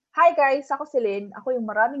Hi guys, ako si Lynn. Ako yung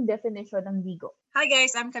maraming definition ng ligo. Hi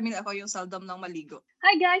guys, I'm Camille. Ako yung seldom ng maligo.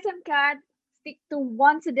 Hi guys, I'm Kat. Stick to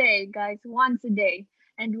once a day, guys. Once a day.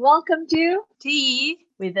 And welcome to Tea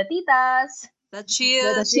with the Titas. The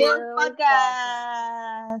Chill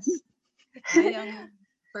Podcast. Ay, ang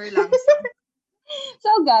perlangs.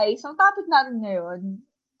 So guys, ang topic natin ngayon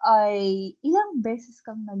ay ilang beses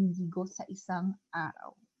kang naliligo sa isang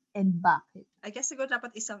araw and bakit? I guess siguro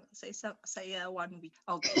dapat sa 1 week.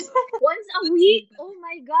 Okay, so. Once a week? Oh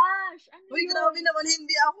my gosh! Ano Uy, yun? grabe naman,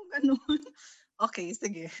 hindi ako ganun. Okay,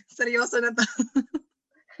 sige. Seryoso na to.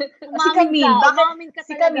 Umamin ka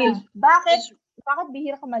Si talaga. Camille, bakit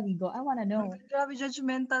bihira ka maligo? I wanna know. Grabe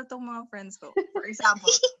judgmental tong mga friends ko. For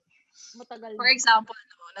example, Matagal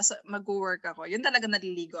mag-work ako. Yun talaga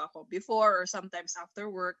naliligo ako before or sometimes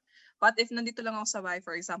after work. But if nandito lang ako sa bahay,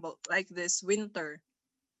 for example, like this winter,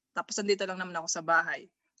 tapos nandito lang naman ako sa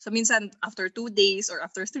bahay. So minsan after 2 days or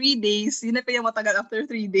after 3 days, yun na pa yung matagal after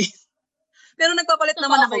 3 days. Pero nagpapalit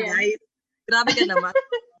naman ako, guys. Grabe ka naman.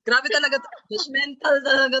 Grabe talaga. Judgmental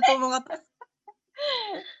talaga to mga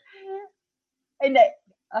Hindi.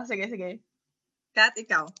 Sige. Kat,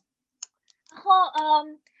 ikaw? Ako,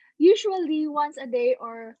 usually once a day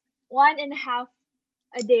or 1.5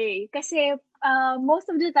 a day. Kasi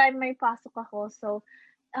most of the time may pasok ako. So,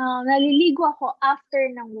 naliligo ako after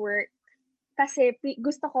ng work. Kasi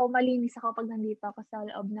gusto ko malinis ako pag nandito ako sa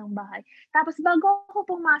loob ng bahay. Tapos bago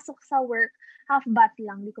ako pumasok sa work, half bath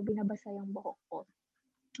lang. Hindi ko binabasa yung buhok ko.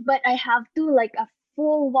 But I have to like a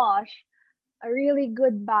full wash, a really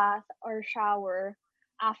good bath or shower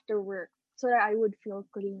after work so that I would feel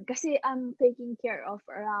clean. Kasi I'm taking care of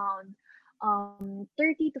around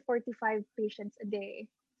 30 to 45 patients a day.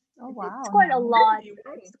 Oh, wow. It's quite a lot.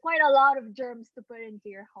 Really? It's quite a lot of germs to put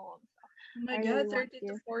into your home. Oh my I God, really 30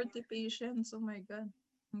 to 40 patients. Oh my God.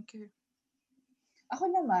 Okay. Ako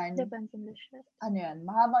naman, Depends on the shift. ano yan,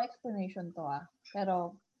 mahabang explanation to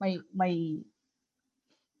pero may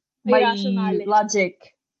rationality.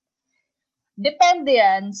 logic. Depende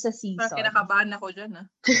yan sa season. Parang kinakabahan ako dyan,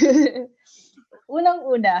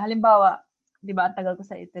 Unang-una, halimbawa, di ba, ang tagal ko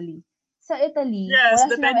sa Italy. Sa Italy, Yes, wala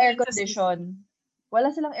silang depende air sa condition. Wala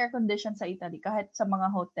silang air condition sa Italy, kahit sa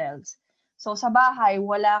mga hotels. So, sa bahay,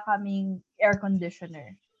 wala kaming air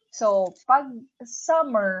conditioner. So, pag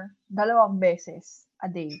summer, 2 beses a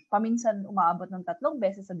day. Paminsan, umaabot ng 3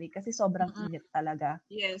 beses a day kasi sobrang init talaga.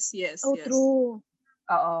 Yes. Oh, yes. true.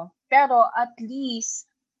 Oo. Pero at least,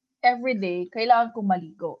 everyday, kailangan kong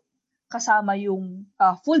maligo. Kasama yung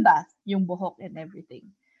full bath, yung buhok and everything.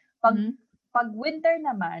 Pag winter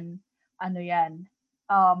naman, ano yan,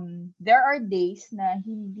 there are days na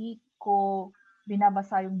hindi ko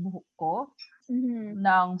binabasa yung buhok ko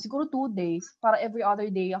ng siguro 2 days para every other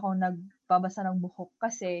day ako nagbabasa ng buhok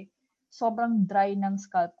kasi sobrang dry ng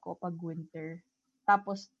scalp ko pag winter.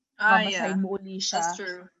 Tapos, babasahin mo uli siya. That's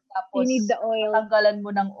true. Tapos, You need the oil. tanggalan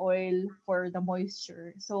mo ng oil for the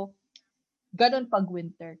moisture. So, ganun pag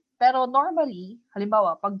winter. Pero normally,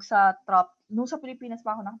 halimbawa, pag nung sa Pilipinas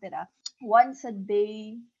pa ako nakatira, once a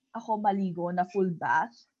day ako maligo na full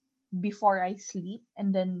bath before I sleep.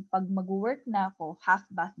 And then, pag mag-work na ako, half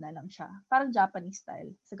bath na lang siya. Parang Japanese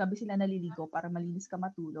style. Sa gabi sila naliligo para malinis ka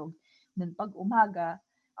matulog. Then, pag umaga,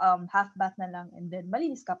 half bath na lang and then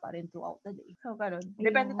malinis ka pa rin throughout the day. So, ganun.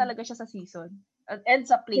 Depende talaga siya sa season. And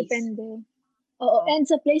sa place. Depende. Oo, and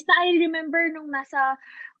sa place na I remember nung nasa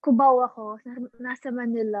Cubao ako, nasa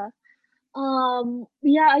Manila.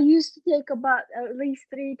 I used to take about at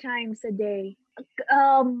least 3 times a day.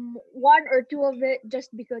 1 or 2 of it just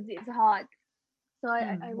because it's hot. So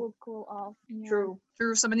I will cool off. Yeah.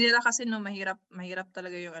 True. Sa Manila kasi mahirap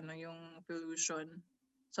talaga yung pollution.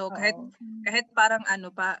 So kahit parang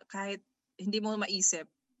kahit hindi mo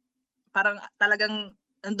maisip, parang talagang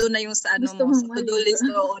nandun na yung sa sa to-do list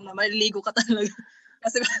na maliligo ka talaga.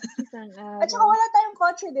 Kasi at saka wala tayong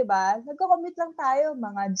kotse, di ba? Nagko-commute lang tayo,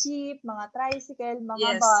 mga jeep, mga tricycle,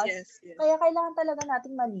 mga bus. Yes. Kaya kailangan talaga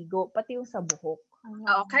nating maligo, pati yung sa buhok.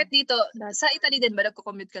 Oo, kahit dito, sa Italy din ba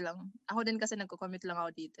nagko-commute ka lang? Ako din kasi nagko-commute lang ako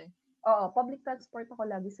dito. Oo, public transport ako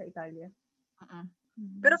lagi sa Italia.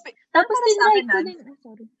 Pero tapos tinry ko din,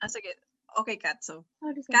 sorry. Sige. Okay, Kat. So,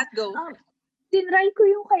 Kat, go. Tinry ko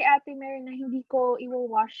yung kay Ate Mary na hindi ko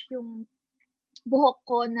i-wash yung buhok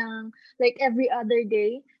ko ng like every other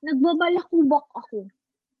day. Nagbabalakubak ako.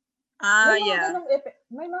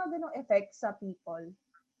 May mga ganong effect sa people.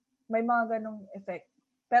 May mga ganong effect.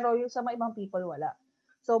 Pero yung sa mga ibang people, wala.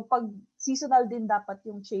 So, pag seasonal din dapat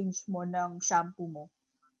yung change mo ng shampoo mo.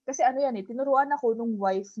 Kasi tinuruan ako nung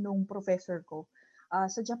wife nung professor ko.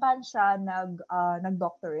 Sa Japan siya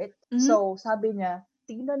nag-doctorate. So, sabi niya,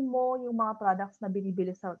 tignan mo yung mga products na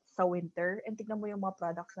binibili sa winter and tignan mo yung mga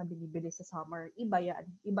products na binibili sa summer. Iba yan.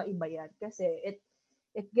 Iba-iba yan. Kasi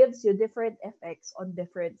it gives you different effects on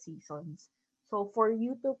different seasons. So for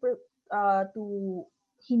you to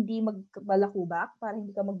hindi magbalakubak, para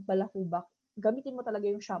hindi ka magbalakubak, gamitin mo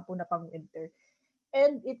talaga yung shampoo na pang winter.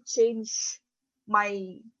 And it changed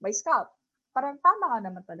my scalp. Parang tama ka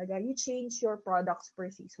naman talaga. You change your products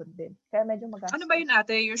per season din. Kaya medyo magastos. Ano ba yun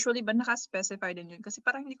ate? Usually ba naka-specify din yun? Kasi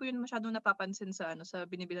parang hindi ko yun masyadong napapansin sa sa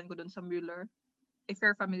binibilan ko doon sa Mueller. If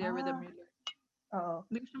you're familiar with the Mueller. Oo.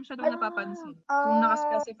 Hindi ko siya masyadong napapansin. Kung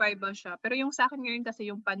naka-specify ba siya. Pero yung sa akin ngayon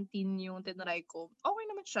kasi yung Pantene yung tinry ko, okay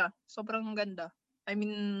naman siya. Sobrang ganda. I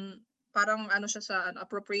mean, parang siya sa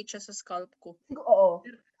appropriate siya sa scalp ko. Oo.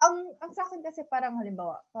 Ang sa akin kasi parang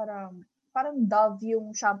halimbawa, parang Dove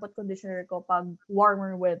yung shampoo at conditioner ko pag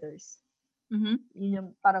warmer weathers. Mhm. Yun yung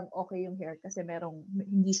parang okay yung hair kasi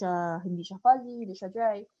hindi siya fuzzy, hindi siya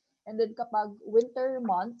dry. And then kapag winter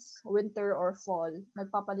months, winter or fall,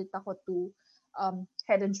 nagpapalit ako to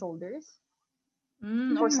Head and Shoulders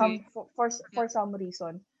Okay. for some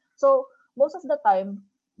reason. So, most of the time,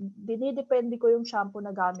 dinidepende ko yung shampoo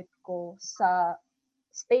na gamit ko sa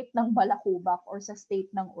state ng balakubak or sa state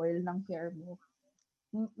ng oil ng hair mo.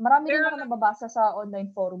 Marami din Pero ako nababasa sa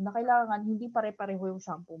online forum na kailangan hindi pare-pareho yung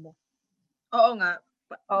shampoo mo. oo nga.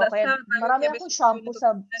 Kaya marami akong shampoo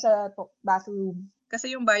sa bathroom.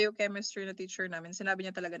 Kasi yung biochemistry na teacher namin, sinabi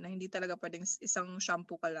niya talaga na hindi talaga pwedeng isang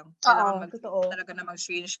shampoo ka lang. Kailangan talaga na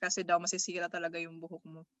mag-change kasi daw masisira talaga yung buhok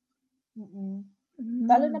mo.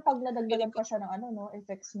 Lalo na pag nadagdagan pa siya ng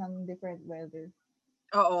effects ng different weather.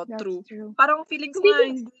 Oo, That's true. true. Parang feeling ko nga,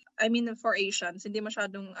 I mean, for Asians, hindi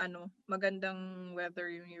masyadong magandang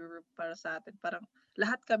weather yung Europe para sa atin. Parang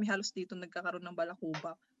lahat kami halos dito nagkakaroon ng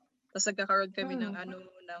balakubak. Tapos nagkakaroon kami ng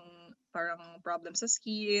ng parang problem sa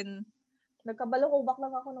skin. Nagkabalakubak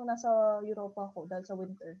lang ako nung nasa Europa ako dahil sa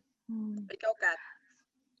winter. Ikaw, Kat?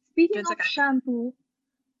 Speaking of shampoo,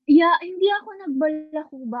 hindi ako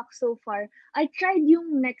nagbalakubak so far. I tried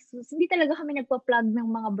yung Nexus. Hindi talaga kami nagpa-plug ng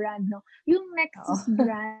mga brand, no? Yung Nexus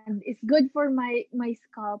brand is good for my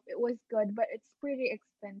scalp. It was good, but it's pretty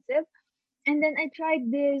expensive. And then I tried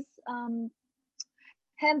this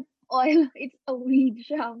hemp oil. It's a weed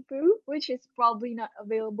shampoo, which is probably not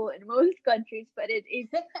available in most countries, but it is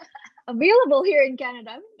available here in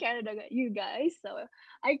Canada. I'm in Canada, you guys. So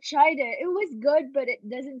I tried it. It was good, but it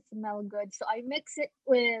doesn't smell good. So I mix it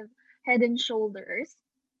with Head and Shoulders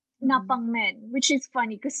na pang men, which is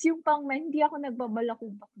funny because yung pang men, hindi ako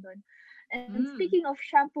nagbabalakubak doon. And speaking of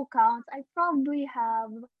shampoo counts, I probably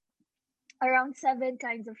have around 7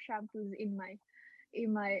 kinds of shampoos in my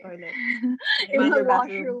toilet. in my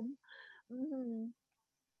washroom.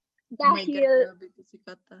 Dahil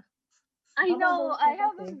I know I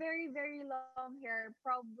have a very very long hair,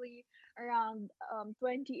 probably around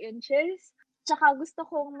 20 inches. Tsaka gusto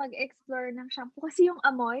kong mag-explore ng shampoo kasi yung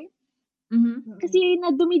amoy. Kasi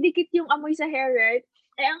dumidikit yung amoy sa hair, right?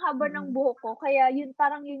 Ang haba ng buhok ko, kaya yun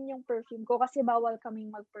yung perfume ko kasi bawal kaming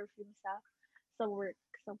mag-perfume sa work.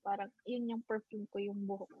 So parang yun yung perfume ko, yung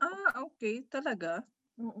buhok ko. Okay, talaga.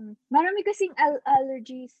 Marami kasing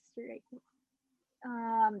allergies, right?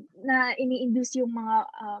 Na ini-induce yung mga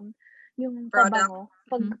yung pabango.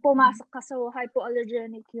 Pag pumasok ka, so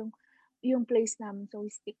hypoallergenic yung place namin, so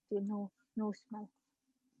we stick to no smell.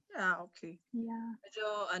 Okay. Yeah. Medyo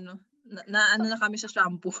na kami sa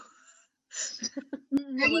shampoo.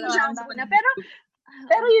 Naging shampoo na.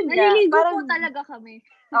 Pero yun nga, naliligo po talaga kami.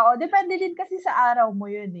 Oo, depende din kasi sa araw mo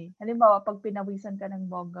yun eh. Halimbawa, pag pinawisan ka ng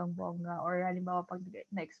bonggang-bongga or halimbawa, pag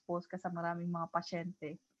na-expose ka sa maraming mga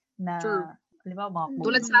pasyente na, halimbawa, mga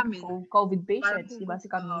tulad sa amin, COVID patients, di ba si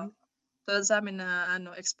Camille? Tulad sa amin na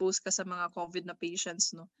expose ka sa mga COVID na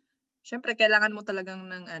patients, no? Siyempre, kailangan mo talagang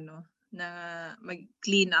na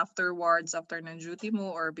mag-clean afterwards, after ng duty mo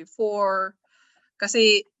or before.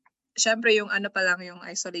 Kasi, siyempre, yung pa lang yung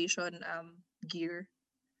isolation gear,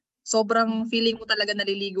 sobrang feeling mo talaga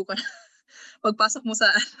naliligo ka. Pagpasok mo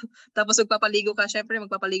tapos magpapaligo ka, syempre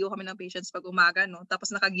magpapaligo kami ng patients pag umaga, no?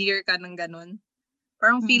 Tapos naka-gear ka ng ganun.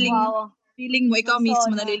 Parang feeling mo, ikaw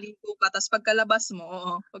mismo naliligo ka. Tapos pagkalabas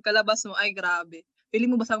mo, ay grabe.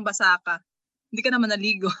 Feeling mo basang-basa ka. Hindi ka naman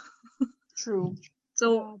naligo. True.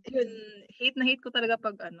 So, yun, hate ko talaga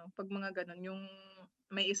pag mga ganun, yung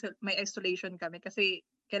may isolation kami. Kasi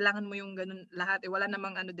kailangan mo yung ganun lahat. Wala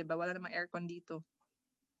namang diba? Wala namang aircon dito.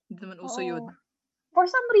 Hindi naman uso yun. For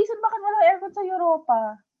some reason, bakit walang aircon sa Europa?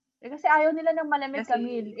 Kasi ayaw nila ng malamig,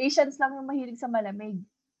 Camille. Asians lang yung mahilig sa malamig.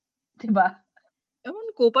 Diba?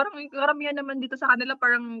 Ewan ko, parang karamihan naman dito sa kanila,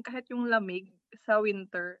 parang kahit yung lamig sa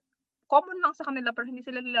winter, common lang sa kanila pero hindi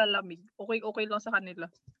sila nilalamig. Okay lang sa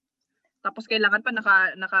kanila. Tapos kailangan pa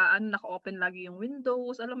naka-open lagi yung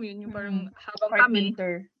windows. Alam mo yun, yung parang habang Kahit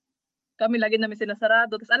winter. kami lagi namin sila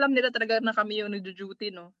sarado. Tapos alam nila talaga na kami yung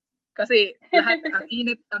nagjo-duty, no? Kasi lahat, ang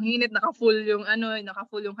init, naka-full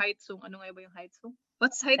yung height zone. Ano nga ba yung height zone?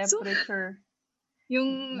 What's height zone? Temperature.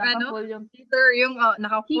 Yung Naka-full yung heater, yung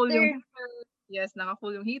naka-full yung Heater. heater. Yes,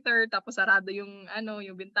 naka-full yung heater, tapos sarado yung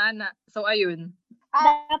yung bintana. So ayun.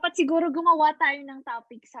 Dapat siguro gumawa tayo ng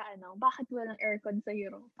topic sa bakit walang aircon sa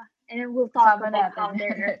Europa. And then we'll talk Sama about natin how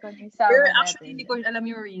their yan. aircon is. Sama Pero natin actually, hindi ko yan. alam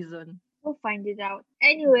yung reason. We'll find it out.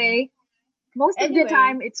 Anyway, most of the Anyway.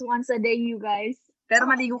 time, it's once a day, you guys. Pero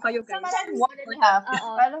maligo kayo, guys. Sometimes 1.5.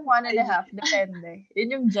 Oo. Parang 1.5. Depende. Yun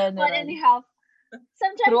yung general. 1.5.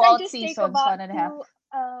 Sometimes Throughout I just take seasons, about 1.5.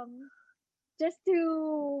 just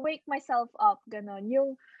to wake myself up, ganon.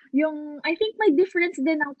 Yung I think may difference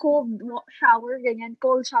din ng cold shower, ganyan,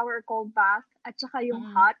 cold shower or cold bath, at saka yung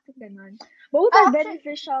hot, ganon. Both are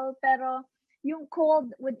beneficial, pero yung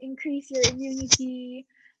cold would increase your immunity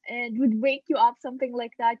and would wake you up, something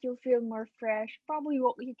like that. You'll feel more fresh. Probably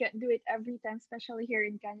you can't do it every time, especially here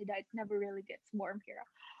in Canada. It never really gets warm here.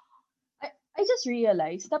 I just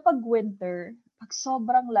realized na pag winter, pag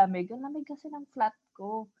sobrang lamig, ang lamig kasi ng flat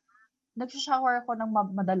ko. Nagsha-shower ako ng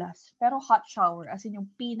madalas, pero hot shower, as in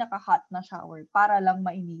yung pinaka-hot na shower, para lang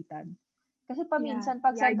mainitan. Kasi paminsan,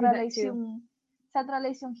 pag I do that too.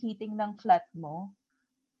 centralized yung heating ng flat mo,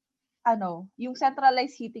 yung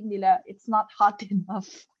centralized heating nila, it's not hot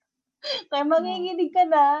enough. Kaya manginginig ka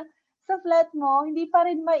na sa flat mo, hindi pa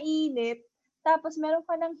rin mainit. Tapos meron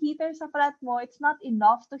ka ng heater sa flat mo, it's not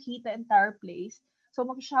enough to heat the entire place. So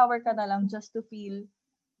mag-shower ka na lang just to feel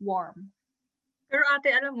warm. Pero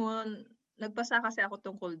ate, alam mo, nagbasa kasi ako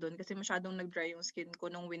tungkol doon kasi masyadong nag-dry yung skin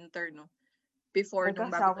ko nung winter, no? Before,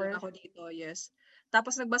 nung bago pa lang ako dito, yes.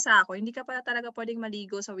 Tapos nagbasa ako, hindi ka pala talaga pwedeng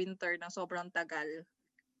maligo sa winter ng sobrang tagal.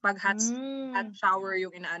 Pag hot shower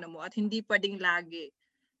yung inaano mo at hindi pwedeng lagi.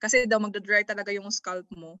 Kasi daw magda-dry talaga yung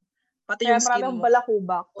scalp mo. Pati Kaya yung skin mo. Kaya maraming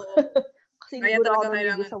balakubak. Kasi hindi Kaya ko na ako talaga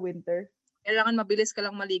naligo sa winter. Kailangan mabilis ka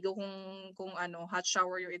lang maligo kung hot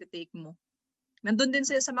shower yung i-take mo. Nandun din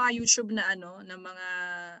sila sa mga YouTube na na mga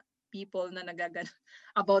people na nagagano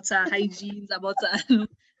about sa hygiene, about sa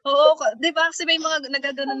Oo, 'di ba? Kasi may mga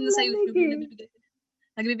nagagano na sa YouTube na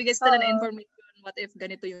nagbibigay sila ng information, what if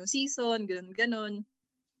ganito yung season, ganun.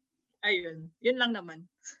 Ayun, yun lang naman.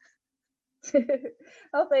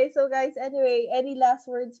 Okay, so guys, anyway, any last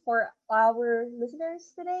words for our listeners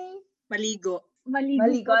today? Maligo.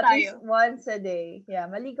 Maligo at tayo. least once a day. Yeah,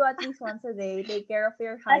 maligo at least once a day. Take care of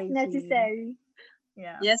your hygiene. As necessary.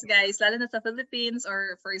 Yeah. Yes, guys, lalo na sa Philippines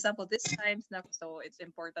or for example, this times na so it's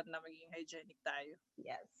important na maging hygienic tayo.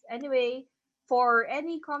 Yes. Anyway, for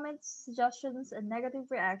any comments, suggestions, and negative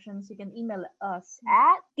reactions, you can email us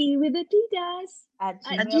at @gmail.com.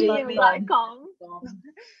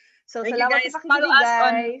 So, thank you salamat guys. sa pakikinig, Follow us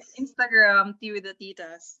on guys. Instagram, Tea with the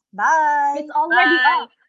Titas. Bye! It's already Bye! up.